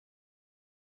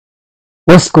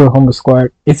What's good, Humble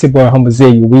Squad? It's your boy Humble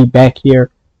Ziggy. We back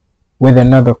here with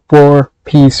another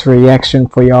 4-piece reaction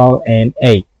for y'all. And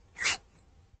hey,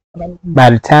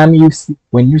 by the time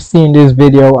when you're seeing this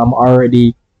video, I'm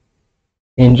already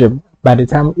injured. By the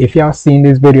time, if y'all seeing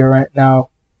this video right now,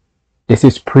 this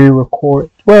is pre-record.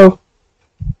 Well,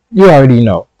 you already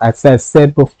know. As I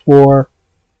said before,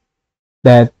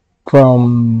 that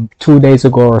from 2 days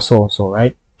ago or so,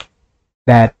 right?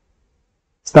 That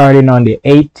starting on the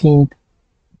 18th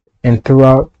and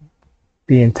throughout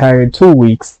the entire 2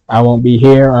 weeks, I won't be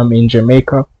here. I'm in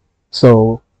Jamaica.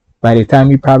 So by the time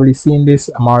you probably seen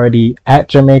this, I'm already at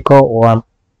Jamaica or I'm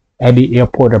at the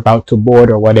airport about to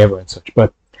board or whatever and such.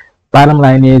 But bottom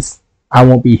line is, I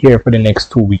won't be here for the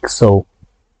next 2 weeks. So,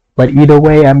 but either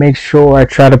way, I make sure I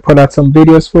try to put out some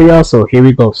videos for y'all. So here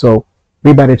we go. So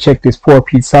we better check this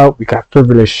 4-piece out. We got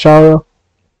Frivolous Shara,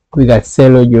 we got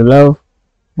SailorUrLove,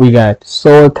 we got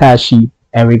Tayshi,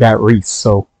 and we got Reece.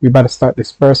 So we about to start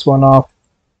this first one off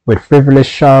with Frivolous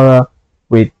Shara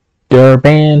with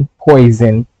Durban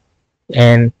Poison.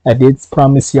 And I did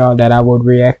promise y'all that I would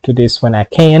react to this when I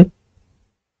can.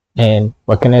 And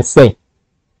what can I say?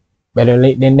 Better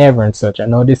late than never and such. I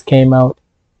know this came out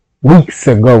weeks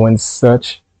ago and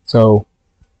such. So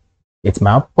it's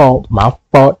my fault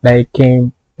that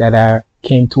I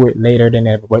came to it later than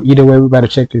ever. But either way, we better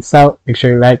check this out. Make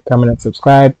sure you like, comment, and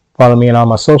subscribe. Follow me on all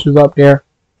my socials up there.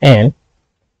 And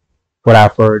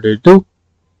without further ado,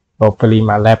 hopefully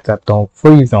my laptop don't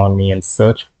freeze on me and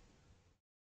such.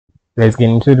 Let's get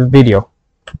into the video.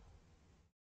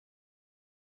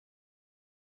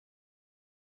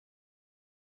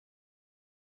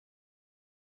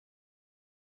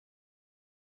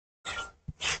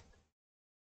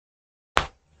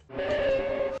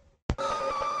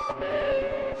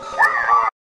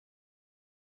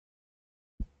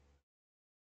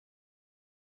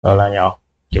 Hold on, y'all.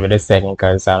 Give it a second,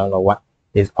 because I don't know why.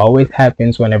 This always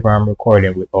happens whenever I'm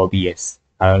recording with OBS.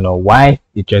 I don't know why,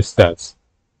 it just does.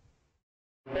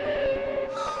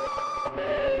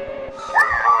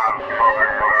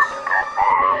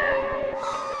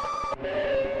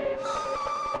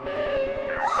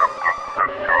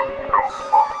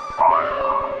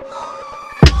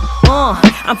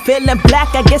 I'm feeling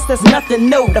black, I guess there's nothing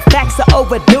new. The facts are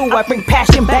overdue, I bring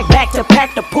passion back to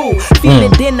pack the pool. Feel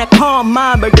it in a calm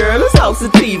mind, but girl, it's so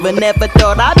sativa. Never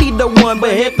thought I'd be the one,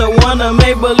 but hit the one to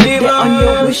make believe on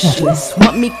your wish list.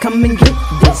 Want me, come and get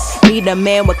this. Need a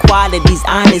man with qualities,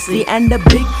 honesty, and a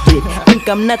big dick. Think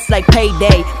I'm nuts like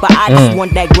payday, but I just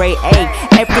want that grade A.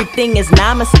 Everything is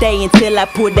namaste until I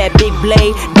pull that big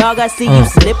blade. Dog, I see you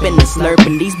slipping and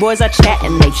slurping. These boys are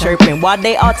chatting, they chirping. While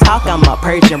they all talk, I'm a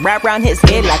perching. Wrap around his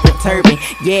head like a turban.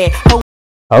 Yeah.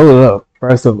 Oh look,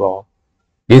 first of all,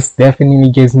 this definitely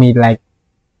gives me like,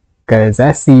 because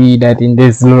I see that in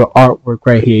this little artwork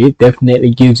right here, it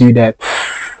definitely gives you that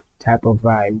type of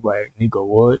vibe. Like, nigga,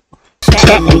 what?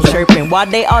 Chatting and chirping while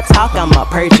they all talk, I'm a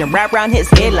persian. Wrap around his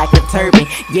head like a turban.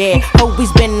 Yeah,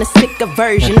 always been a sicker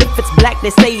version. If it's black, they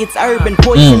say it's urban.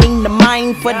 Poisoning the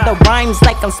mind for the rhymes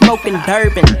like I'm smoking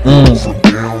Durban.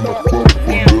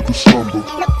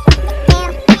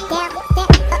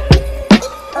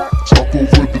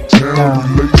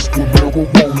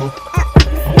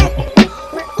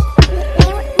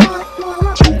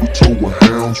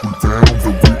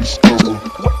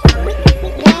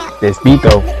 This beat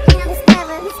though.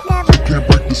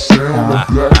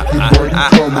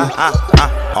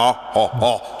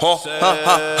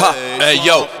 Hey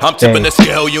yo, I'm tipping the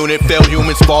scale unit, fail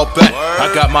humans fall back.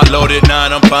 I got my loaded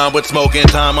 9, I'm fine with smoking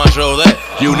time, I show that.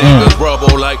 You niggas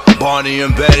rubble like Barney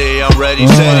and Betty, I'm ready,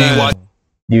 steady.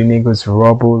 You niggas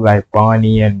rubble like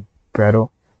Barney and Betty.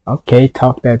 Okay,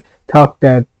 talk that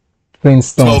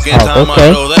Flintstones talk,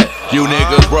 okay? You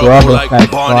niggas rubble like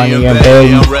Barney and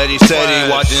Betty. I'm ready, steady,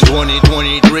 watching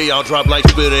 2023. I'll drop like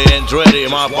Spitty and Dreddy.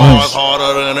 My bars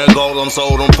harder than a golem.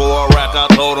 Sold them for a rack. I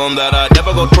told them that I'd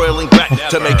never go trailing back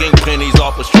to making pennies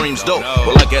off of streams dope.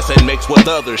 Well, I guess it makes with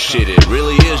other shit. It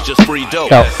really is just free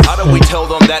dope. How do we tell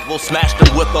them that we'll smash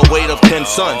them with the weight of 10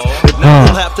 sons? If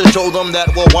not, we'll have to show them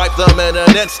that we'll wipe them in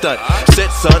an instant. Sit,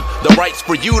 son, the rights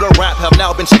for you to rap have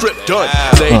now been stripped done.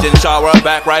 Sage and Shara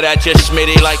back right at your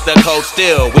schmitty like the cold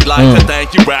steel. We like to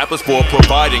thank you rappers for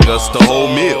providing us the whole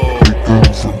meal.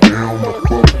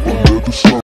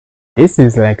 This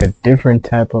is like a different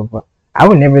type of. I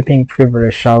would never think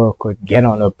Frivolous Shara could get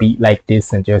on a beat like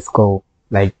this and just go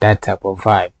like that type of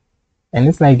vibe. And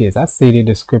it's like this. I see the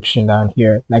description down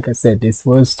here. Like I said, this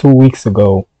was 2 weeks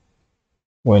ago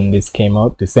when this came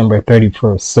out, December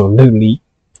 31st. So literally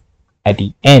at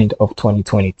the end of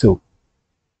 2022.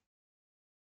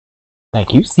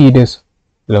 Like, you see this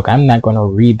Look, I'm not gonna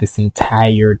read this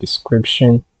entire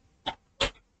description.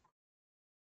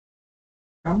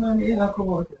 I'm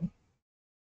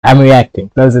reacting.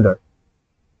 Close the door.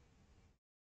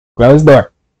 Close the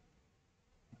door.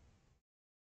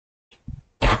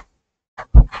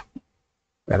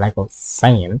 But like I was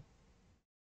saying,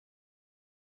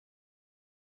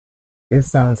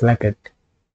 this sounds like a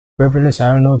Frivolous.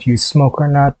 I don't know if you smoke or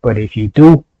not, but if you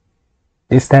do,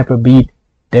 this type of beat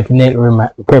definitely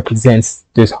represents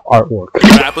this artwork.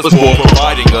 Rappers for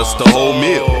providing us the whole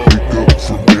meal.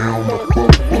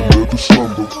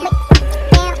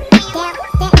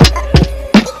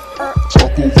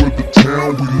 Talk over the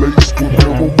town, we laced with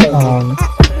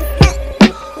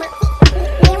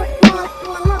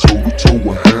toe to toe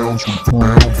with hounds, we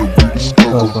found and we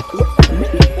discovered.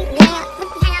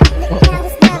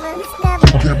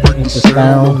 You can't break the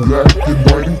sound of black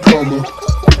and white in color.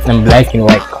 And black and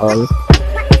white color.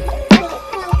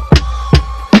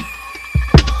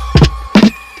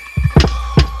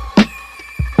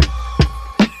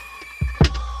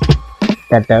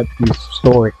 Got that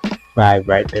historic vibe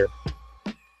right there.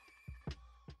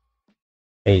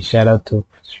 Hey, shout out to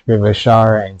River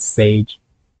Shara and Sage.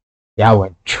 Y'all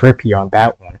went trippy on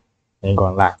that one. Ain't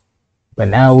gonna lie. But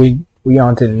now we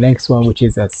on to the next one, which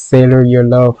is a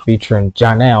SailorUrLove featuring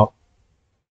Johnald,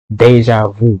 Deja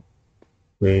Vu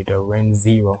with a Ren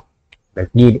Zero.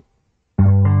 Let's get it.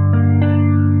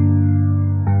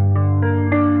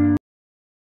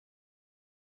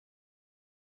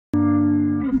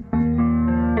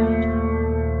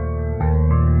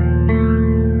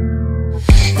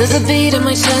 There's a beat in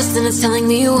my chest and it's telling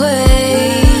me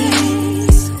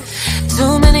ways.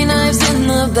 Too many knives in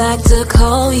the back to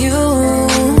call you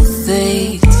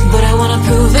fate. But I wanna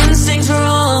prove instincts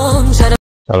wrong.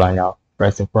 So I know.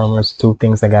 First and foremost, two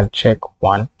things I gotta check.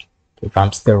 One, if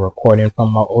I'm still recording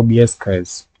from my OBS,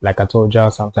 cause like I told y'all,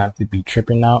 sometimes it be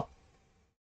tripping out.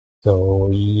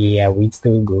 So yeah, we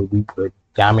still good. We good.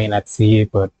 Y'all may not see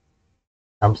it, but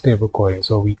I'm still recording,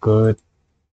 so we good.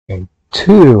 And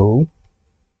two,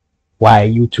 why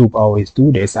YouTube always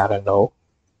do this, I don't know.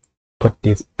 Put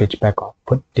this bitch back on.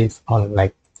 Put this on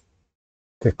like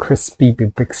the crispy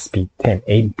Bixby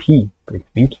 1080p. It's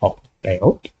beautiful. Okay,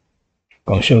 okay.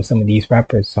 Gonna show some of these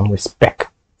rappers some respect.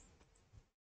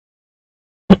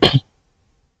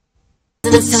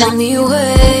 It's telling me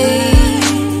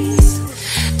ways.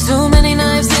 Too many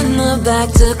knives in the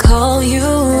back to call you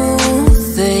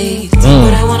fate.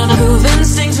 But I wanna prove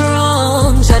instincts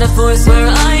wrong. Try to force where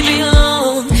I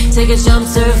belong. Take a jump,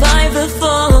 survive the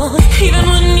fall. Even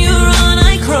when you run,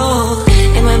 I crawl.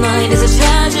 In my mind is a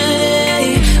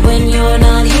tragedy when you're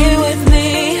not here with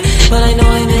me. But I know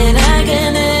I'm in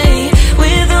agony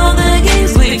with all the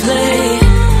games we play.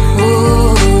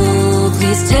 Ooh,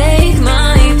 please take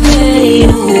my pain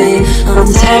away. I'm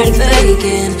tired of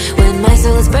faking when my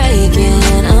soul is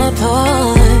breaking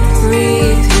apart.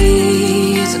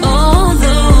 Repeat all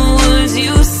the words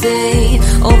you say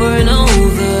over and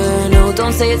over. No,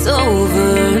 don't say it's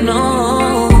over,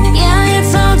 no. Yeah,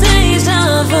 it's all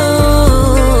deja vu.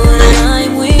 And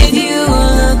I'm with you.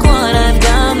 Look what I've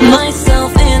got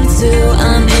myself into.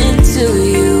 I'm into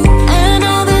you. And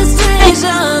all this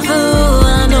deja vu,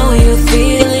 I know you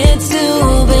feel it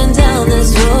too. Been down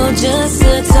this road just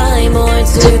a time or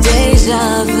two.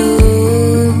 Deja vu.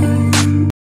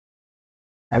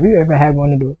 Have you ever had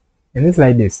one of those? And it's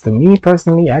like this. To me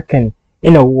personally, I can,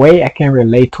 in a way, I can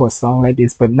relate to a song like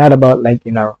this, but not about like,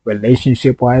 you know,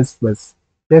 relationship wise, but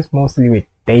just mostly with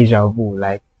deja vu.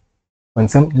 Like when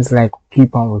something's like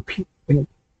keep on repeating.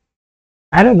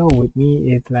 I don't know, with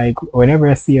me, it's like whenever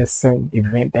I see a certain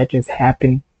event that just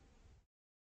happened,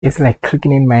 it's like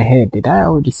clicking in my head. Did I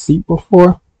already see it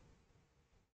before?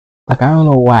 Like, I don't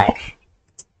know why.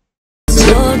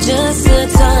 So just a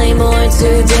time or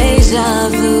two, deja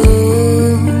vu.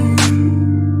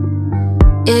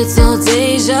 It's all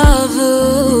deja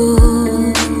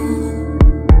vu.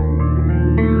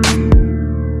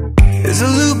 There's a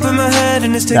loop in my head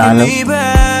and it's taking me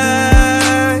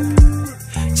back.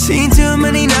 Seen too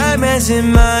many nightmares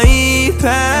in my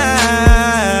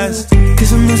past.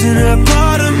 Cause I'm losing a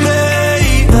part of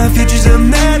me. My future's a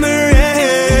memory.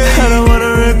 I don't wanna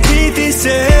repeat these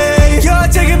days. You're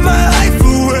taking my life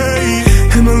away.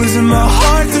 Am I losing my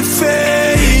heart to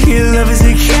fate? Your love is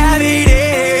a cavity.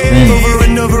 Over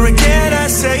and over again I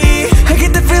say, I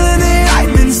get the feeling that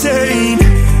I'm insane.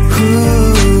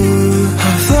 Ooh,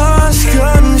 I've lost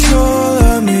control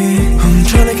of me. I'm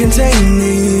trying to contain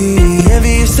me.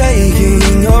 Heavy is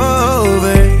taking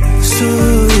over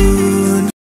soon.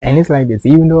 And it's like this,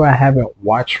 even though I haven't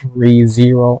watched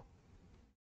ReZero,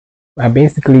 I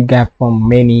basically got from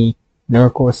many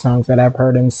nerdcore songs that I've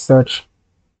heard and such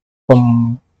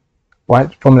from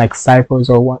like ciphers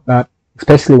or whatnot,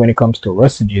 especially when it comes to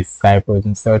Rusage's ciphers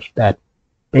and such, that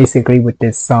basically with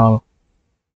this song,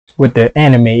 with the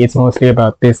anime, it's mostly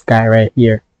about this guy right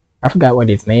here. I forgot what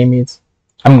his name is.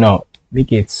 I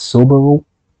think it's Subaru,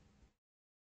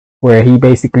 where he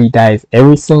basically dies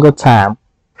every single time.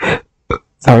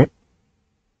 Sorry.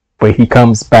 But he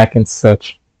comes back and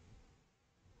such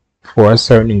for a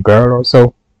certain girl or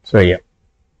so. So yeah.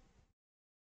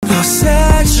 I'll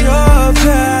set your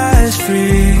past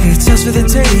free. It's just for the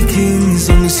taking, as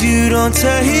long as you don't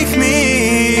take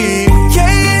me.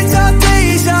 Yeah, it's all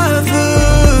deja vu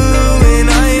when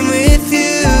I'm with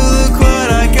you. Look what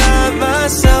I got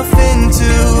myself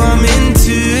into. I'm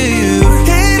into you.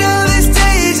 Hate all this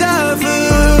deja vu.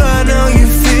 I know you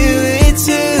feel it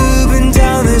too. Been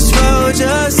down this road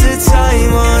just a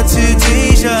time or two.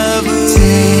 Deja vu.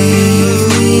 Take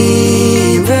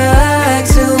me back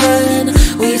to when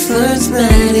we first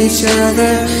met each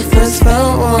other, first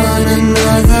felt one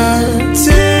another.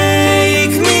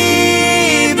 Take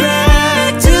me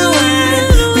back to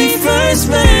when we first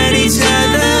met each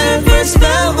other, first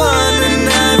felt one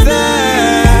another.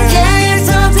 Yeah, it's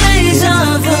all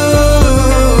deja vu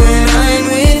when I'm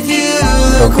with you.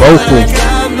 Look what I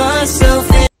got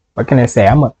myself in. What can I say?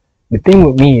 The thing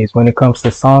with me is when it comes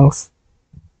to songs,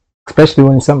 especially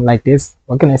when it's something like this,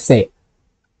 what can I say?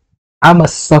 I'm a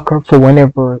sucker for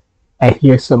whenever I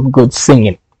hear some good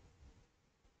singing.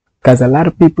 Because a lot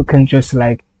of people can just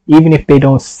like, even if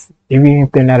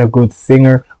they're not a good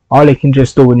singer, all they can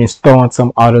just do is throw on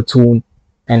some auto-tune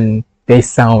and they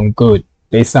sound good.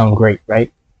 They sound great,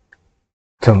 right?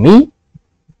 To me,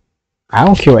 I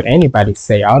don't care what anybody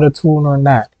say, auto-tune or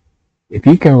not. If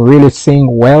you can really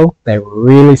sing well, like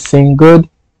really sing good,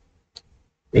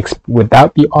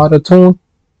 without the auto-tune,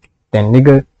 then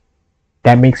nigga,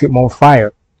 that makes it more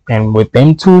fire. And with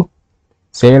them two,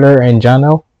 Sailor and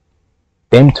Johnald,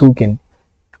 them two can,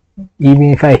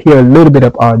 even if I hear a little bit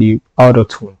of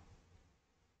auto-tune.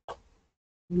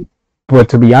 But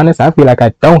to be honest, I feel like I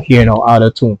don't hear no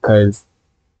auto-tune because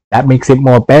that makes it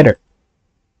more better.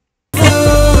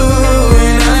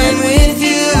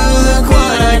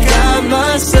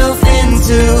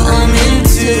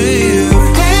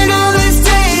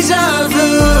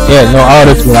 Yeah, no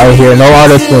auto-tune out here, no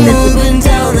auto-tune.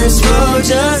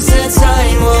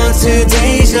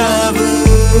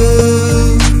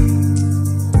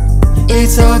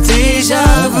 It's all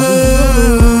deja vu.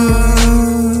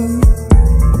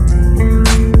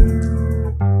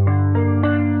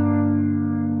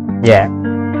 Yeah.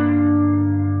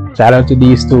 Shout out to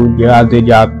these two, y'all did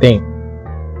y'all thing.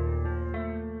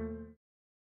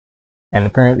 And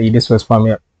apparently this was from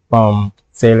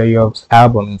SailorUrLove's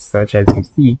album, such as you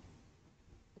see.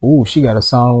 Ooh, she got a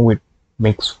song with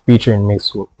featuring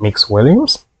Mix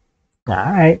Williams.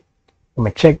 Alright. I'm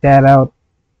gonna check that out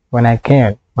when I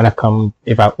can. When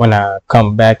I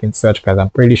come back and such, because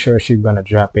I'm pretty sure she's gonna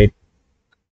drop it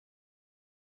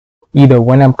either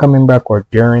when I'm coming back or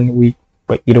during the week.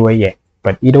 But either way, yeah.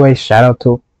 But either way, shout out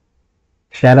to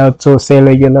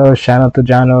SailorUrLove, shout out to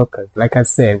Johnald, because like I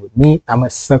said, with me, I'm a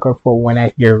sucker for when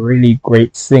I hear really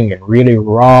great singing, really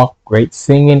raw, great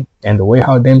singing, and the way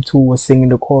how them two were singing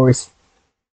the chorus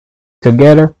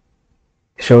together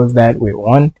shows that with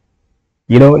one,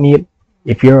 you don't need,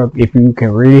 if you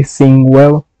can really sing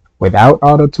well without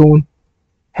auto-tune,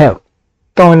 hell,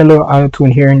 throw in a little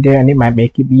auto-tune here and there and it might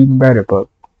make it even better. But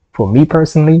for me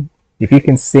personally, if you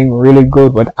can sing really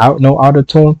good without no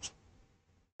auto-tune,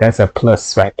 that's a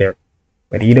plus right there.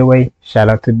 But either way, shout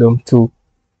out to them too.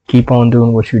 Keep on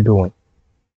doing what you're doing.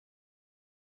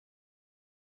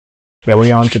 Yeah,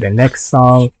 we're on to the next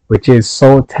song, which is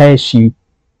So Tayshi.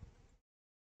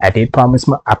 I promised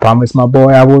my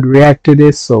boy I would react to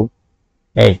this, so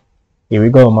hey, here we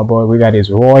go, my boy. We got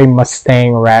his Roy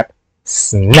Mustang rap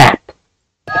snap.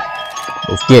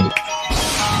 Let's get it.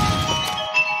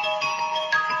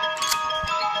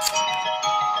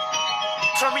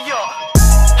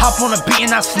 Hop on a beat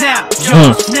and I snap,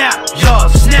 yo, snap, yo,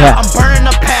 snap. I'm burning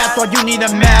a path while you need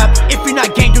a map. If you're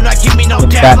not gang, do not give me no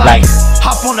dab like.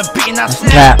 Hop on a beat and I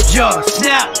snap, yo,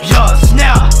 snap, yo,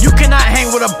 snap. You cannot hang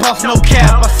with a boss, no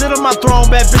cap. I sit on my throne,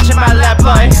 bad bitch in my lap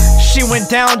like. She went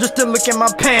down just to look at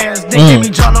my pants. They gave me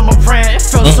John Moran, it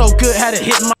felt so good, had to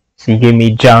hit my. She gave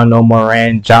me John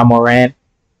Moran,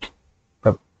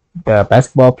 the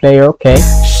basketball player, okay.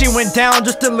 She went down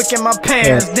just to look at my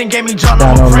pants, then gave me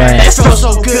Johnald. It felt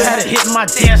so good, had it hit my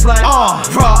dance like raw.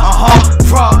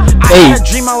 I had a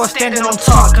dream I was standing on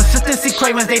top. Consistency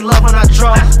cravings, they love when I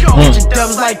drop. Catching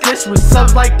dubs like this with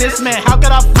subs like this, man. How could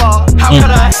I fall?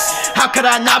 How could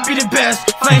I not be the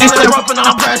best? Flames that are up and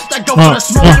on breast. I go for the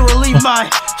smoke to relieve my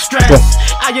stress.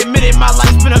 I admit it, my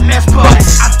life's been a mess, but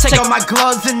I take off my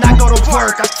gloves and I go to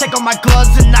work. I take off my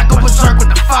gloves and I go berserk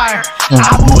with the fire.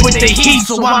 I move with the heat,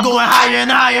 so I'm going higher and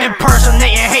higher.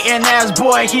 Impersonating, hating ass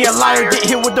boy, he a liar. Get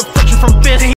hit with the friction from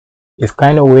fist. It's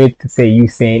kind of weird to say you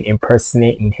saying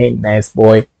impersonating, hating ass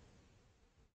boy,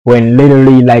 when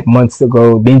literally like months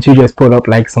ago, didn't you just put up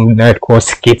like some nerdcore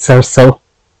skits or so?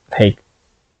 Like,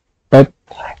 but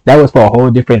that was for a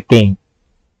whole different thing.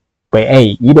 But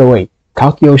hey, either way,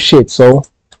 talk your shit, so.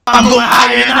 I'm going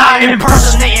higher and higher.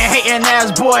 Impersonating, hating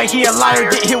ass boy, he a liar.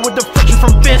 Get hit with the friction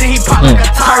from fist. He pop like a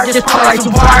tire, just pop like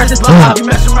some wires. Love how you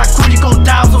messing my crew, you gon'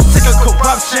 die. I'm so sick of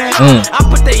corruption. I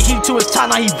put the heat to his top,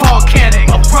 now he's volcanic.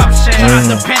 Eruption.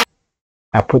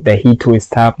 I put the heat to his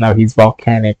top, now he's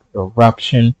volcanic.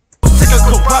 Eruption. Sick of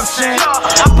corruption.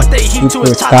 I put the heat to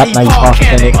his top, now he's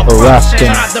volcanic. Eruption.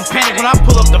 Not the panic when I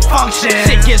pull up the function.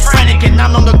 Shit gets frantic and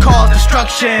I'm on the cause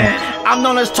destruction. I'm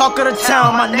known as talk of the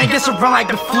town. My name gets around like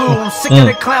the flu. I'm sick of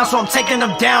the clowns, so I'm taking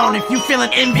them down. If you feeling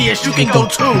envious, you can go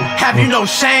too. Have you no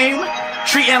shame?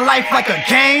 Treating life like a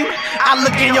game. I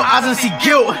look in your eyes and see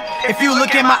guilt. If you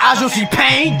look in my eyes, you'll see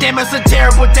pain. Damn, it's a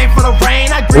terrible day for the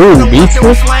rain. I agree with the ones that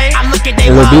were slain. I look at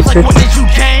their lives like, what did you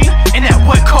gain? And at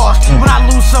what cost? When I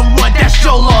lose someone, that's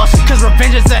your loss. Cause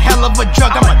revenge is a hell of a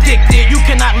drug, I'm addicted. You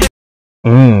cannot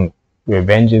live.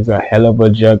 Revenge is a hell of a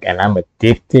drug and I'm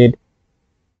addicted.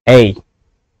 Hey,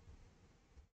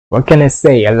 what can I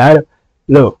say?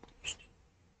 Look,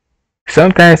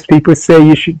 sometimes people say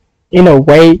you should, in a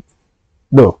way,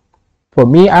 look, for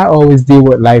me, I always deal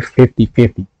with life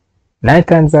 50-50. 9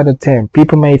 times out of 10,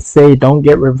 people may say don't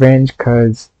get revenge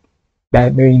because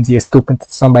that means you're stooping to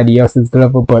somebody else's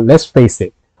level, but let's face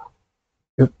it,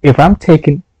 if I'm take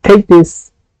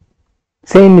this,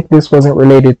 saying if this wasn't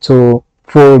related to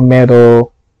Full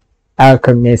Metal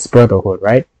Alchemist Brotherhood,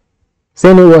 right?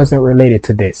 Saying it wasn't related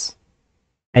to this,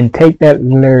 and take that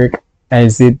lyric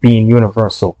as it being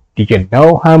universal. Do you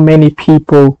know how many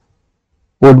people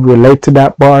would relate to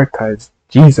that bar? Because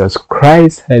Jesus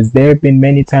Christ, has there been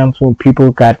many times when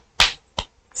people got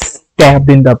stabbed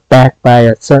in the back by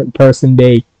a certain person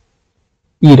they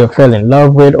either fell in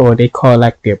love with or they call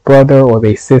like their brother or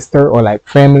their sister or like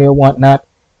family or whatnot,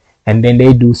 and then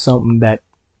they do something that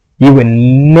you would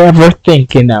never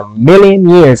think in a million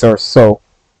years or so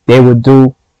they would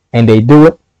do, and they do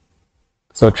it.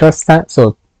 So trust that.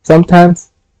 So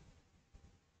sometimes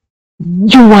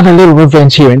you want a little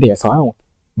revenge here and there. So I don't,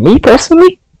 me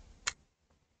personally,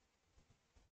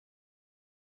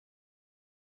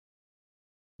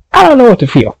 I don't know what to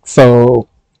feel. So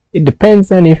it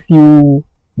depends on if you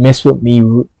mess with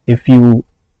me. If you,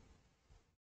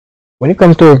 when it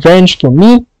comes to revenge, for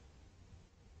me,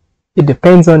 it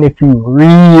depends on if you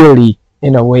really,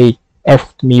 in a way,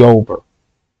 effed me over.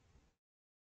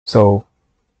 So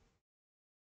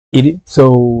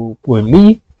with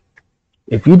me,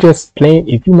 if you just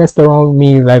if you messed around with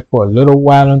me like for a little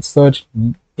while and such,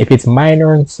 if it's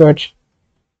minor and such,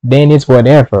 then it's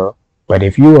whatever. But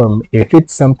if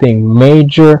it's something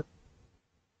major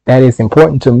that is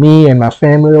important to me and my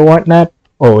family or whatnot,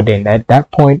 oh, then at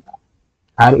that point,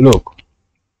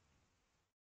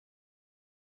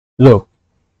 look,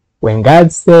 when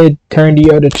God said turn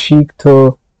the other cheek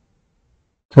to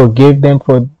forgive them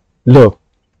look,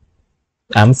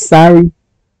 I'm sorry,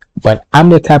 but I'm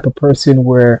the type of person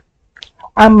where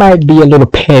I might be a little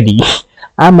petty.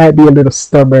 I might be a little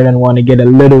stubborn and want to get a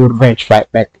little revenge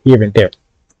right back here and there.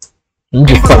 I'm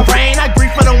just for the rain, I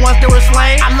grieve for the ones that were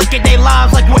slain. I look at their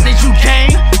lives like, what did you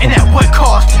gain? And at what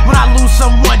cost? When I lose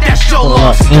someone, that's your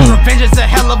loss. Revenge is a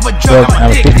hell of a drug,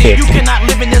 I'm addicted. You cannot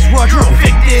live in this world, you're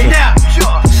evicted.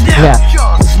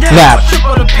 Snap,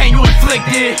 triple the pain you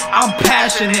inflicted. I'm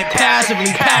passionate,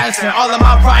 passively passing all of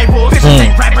my rivals. Bitches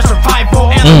ain't rapper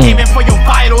survival, and I'm aiming for your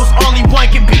vitals. Only one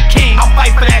can be king, I'll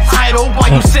fight for that title.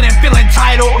 While you sitting feeling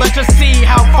entitled, let's just see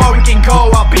how far we can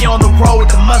go. I'll be on the road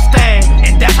with the Mustang,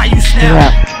 and that's how you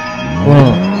snap.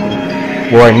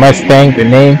 Boy, Mustang, the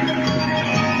name.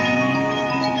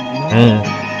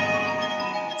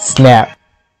 Snap.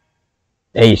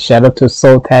 Hey, shout out to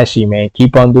Tayshi, man.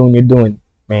 Keep on doing your doing,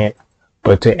 man.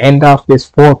 But to end off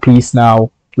this 4-piece now,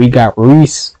 we got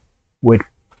Reece with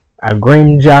a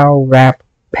Grimjaw rap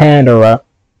Pandora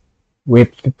with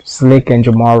Slick and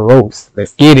Jamar roast.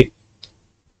 Let's get it.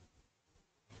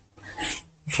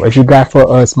 What you got for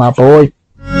us, my boy?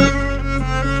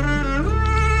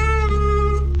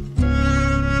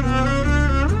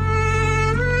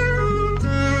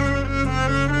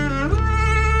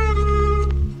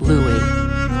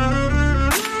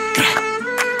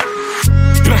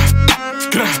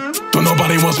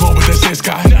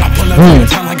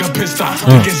 Time like a pistol.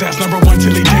 Niggas ass number one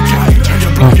till he dick high. Turn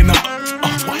your block in the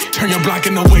turn your block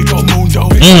in the Waco Mundo.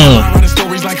 Bitch, running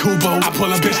stories like Hubo. I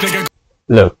pull a bitch, nigga.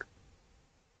 Look,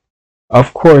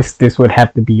 of course this would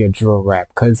have to be a drill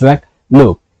rap, cause like,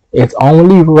 look, it's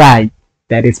only right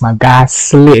that it's my guy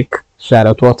Slick. Shout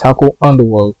out to Otaku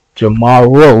Underworld.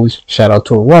 Jamar Rose. Shout out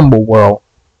to Rumble World.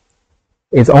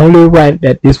 It's only right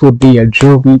that this would be a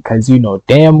drill beat, cause you know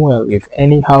damn well if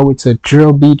anyhow it's a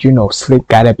drill beat, you know Slick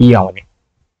gotta be on it.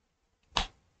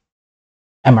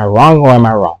 Am I wrong or am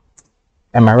I wrong?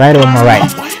 Am I right or am I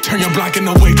right? Turn your block in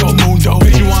the Waco Mundo.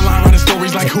 Bitch, you online running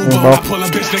stories like Hubo. I pull a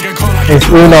bitch, nigga, call like it's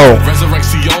Uno.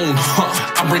 Resurrection.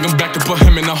 I bring him back to put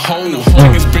him in a hole.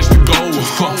 Bring his bitch to go.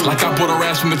 Like I bought her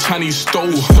ass from the Chinese stove.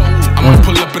 I'm gonna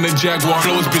pull up in a Jaguar.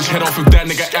 Blow his bitch head off if that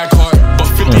nigga act hard. But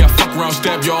 50, I fuck around,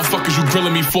 stab y'all. Fuckers, you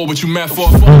grilling me for what you mad for?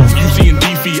 UC and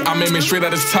DF, I'm aiming straight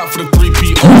at his top for the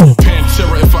 3P.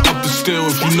 Pantera, if I up the still.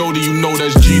 If you know, then you know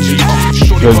that's GG.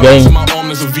 Shorty to my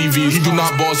arm, that's a VV. He do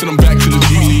not ball, send him back to the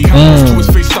G League. To his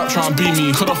face, stop trying to beat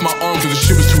me. Cut off my arm cause the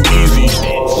shit was too easy.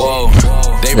 Whoa,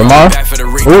 they brought me back for the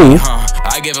repeat, huh?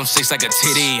 I give him 6 like a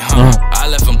TD, huh? I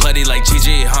left him bloody like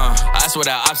GG, huh? I swear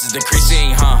the ops is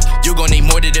decreasing, huh? You gon' need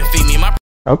more to defeat me, my.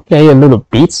 Okay, a little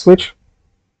beat switch.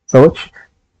 So,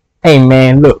 hey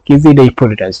man, look, it's either you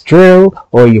put it as drill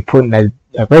or you put it as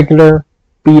a regular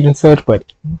beat and such, but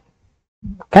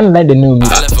kind of like the new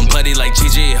music. I left him bloody like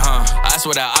GG, huh? I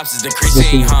swear the ops is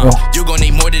decreasing, huh? You gon'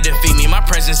 need more to defeat me. My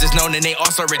presence is known and they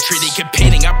also retreating,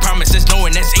 competing. I promise there's no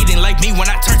one that's eating like me. When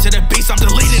I turn to the beast, I'm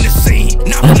deleting the scene.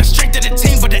 Not from the strength of the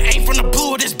team, but the aim from the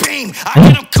blue of this beam. I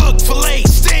get him cooked, fillet,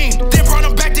 steamed. Then brought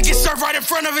him back to get served right in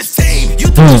front of his team. You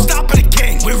thought you stop at the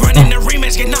king. We're running the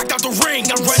rematch, get knocked out the ring.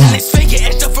 I'm running this fake, get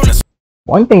etched up from the.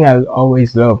 One thing I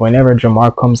always love whenever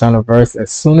Jamar comes on a verse, as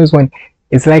soon as when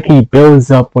it's like he builds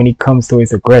up when he comes to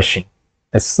his aggression.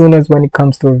 As soon as when it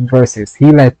comes to his verses,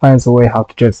 he like finds a way how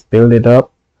to just build it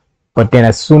up. But then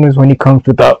as soon as when he comes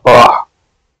to the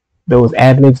those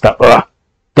ad-libs,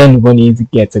 then when he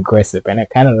gets aggressive, and I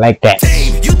kind of like that.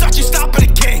 You thought you stopped at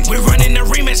the king. We're running the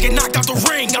rematch, get knocked out the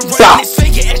ring. I'm running this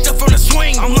fake, get etched up from the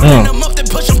swing. I'm lining them up, then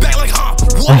push them back like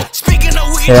what? Speaking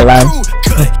of we in the crew,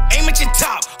 good. Aim at your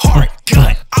top, hard,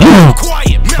 good. I'm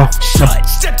quiet, mouth shut.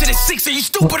 Step to the 6, are you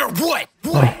stupid or what?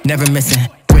 Never missing.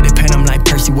 With the pen, I'm like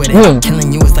Percy with it.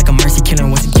 Killing you is like a mercy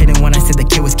killing. Wasn't kidding when I said the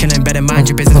kid was killing. Better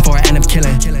mind your business before I end up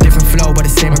killing. Different flow, but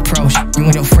the same approach. You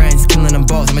and your friends, killing them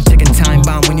both. I'm a ticking time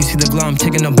bomb. When you see the glow, I'm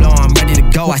taking the blow. I'm ready to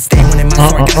go. I stay when in my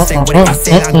sword. Gotta say what I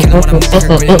say. I'm killing when I'm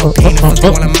over here. Really no pain. I'm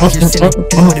flipping while I'm out here sitting.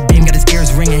 Hit him with a beam, got his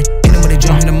ears ringing. Hit him with a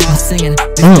drum, hit him all singing.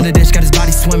 This to the dish, got his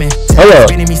body swimming.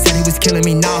 Spinning me, said he was killing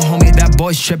me. Nah, homie, that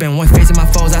boy's tripping. One face of my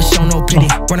foes, I show no pity.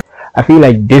 I feel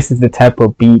like this is the type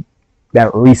of beat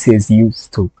that Reece is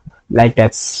used to. Like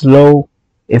that slow,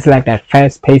 it's like that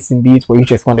fast pacing beats where you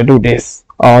just want to do this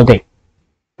all day,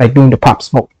 like doing the Pop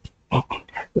Smoke.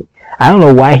 I don't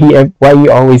know why he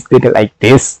always did it like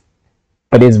this,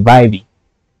 but it's vibey.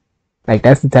 Like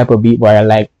that's the type of beat where I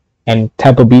like, and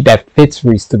type of beat that fits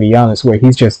Reece, to be honest, where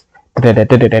he's just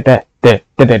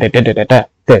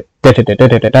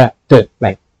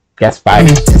like that's fine.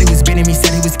 Said he was beating me,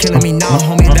 said he was killing me. Nah,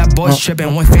 homie, that boy's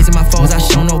tripping. One face of my foes, I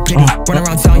show no pity. Run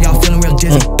around town, y'all feeling real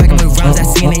dizzy. Back in the rounds, I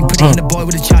seen ain't pretty. In the boy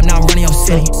with a chop, now I'm running your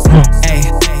city. Hey,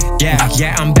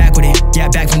 yeah, I'm back with it. Yeah,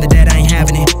 back from the dead, I ain't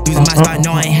having it. Losing my spot,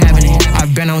 no, I ain't having it.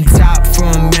 I've been on top for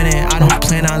a minute. I don't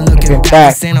plan on looking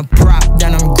back. This ain't a prop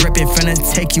that I'm gripping. Finna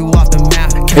take you off the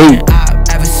map. Can't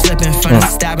ever slipping, finna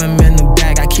stab him in the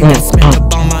back. I keep that Smith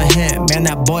up on my hip. Man,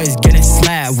 that boy is getting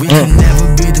slapped. We can never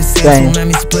be the same, so let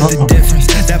me split the difference.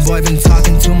 That boy been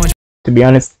talking too much. To be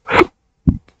honest,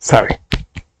 sorry.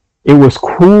 It was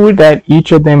cool that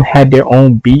each of them had their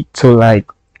own beat to like,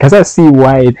 because I see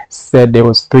why it said there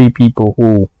was 3 people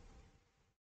who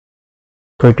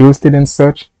produced it and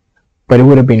such. But it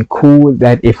would have been cool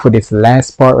that if for this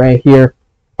last part right here,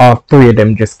 all 3 of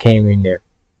them just came in there.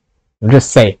 I'm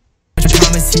just saying. I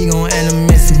promise he gon' end up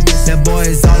missing. That boy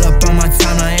is all up on my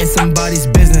timeline, ain't somebody's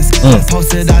business. I'm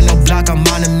posted on no block, I'm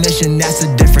on a mission. That's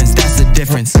the difference, that's the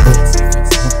difference.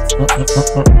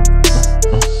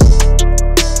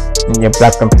 In your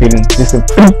black, I'm feeling this is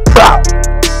proud.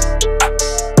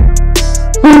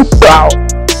 Proud.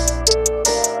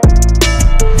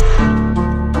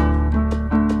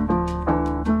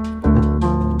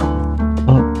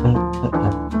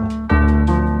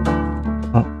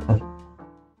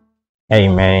 Hey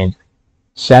man,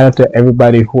 shout out to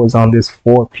everybody who was on this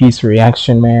 4-piece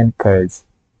reaction, man, cause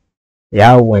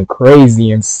y'all went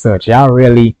crazy and such. Y'all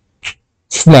really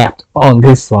snapped on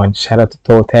this one. Shout out to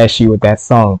Tayshi with that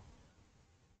song.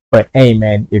 But hey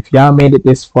man, if y'all made it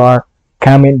this far,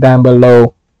 comment down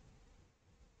below.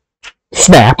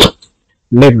 Snap.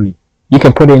 Literally. You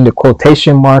can put it in the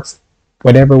quotation marks,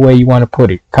 whatever way you want to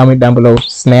put it. Comment down below,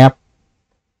 snap.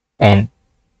 And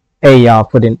hey, y'all,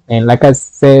 put in. And like I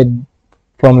said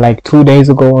from like 2 days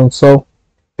ago or so,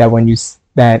 that when you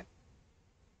that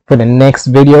for the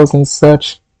next videos and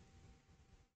such,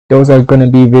 those are gonna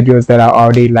be videos that I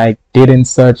already like did and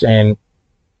such, and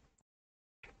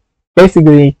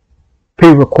basically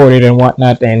pre-recorded and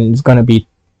whatnot, and it's gonna be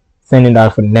sending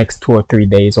out for the next 2 or 3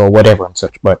 days or whatever and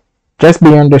such. But just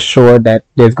be understood that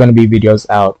there's gonna be videos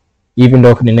out, even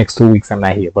though for the next 2 weeks I'm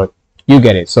not here. But you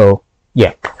get it. So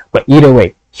yeah. But either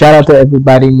way, shout out to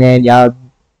everybody, man. Y'all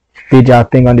did y'all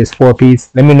thing on this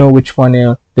 4-piece. Let me know which one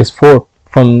this 4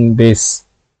 from this.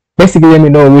 Basically, let me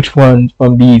know which one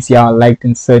from these y'all liked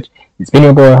and such. It's been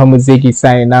your boy Humble Ziggy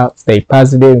signing out. Stay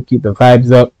positive and keep the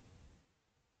vibes up.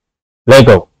 Let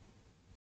go.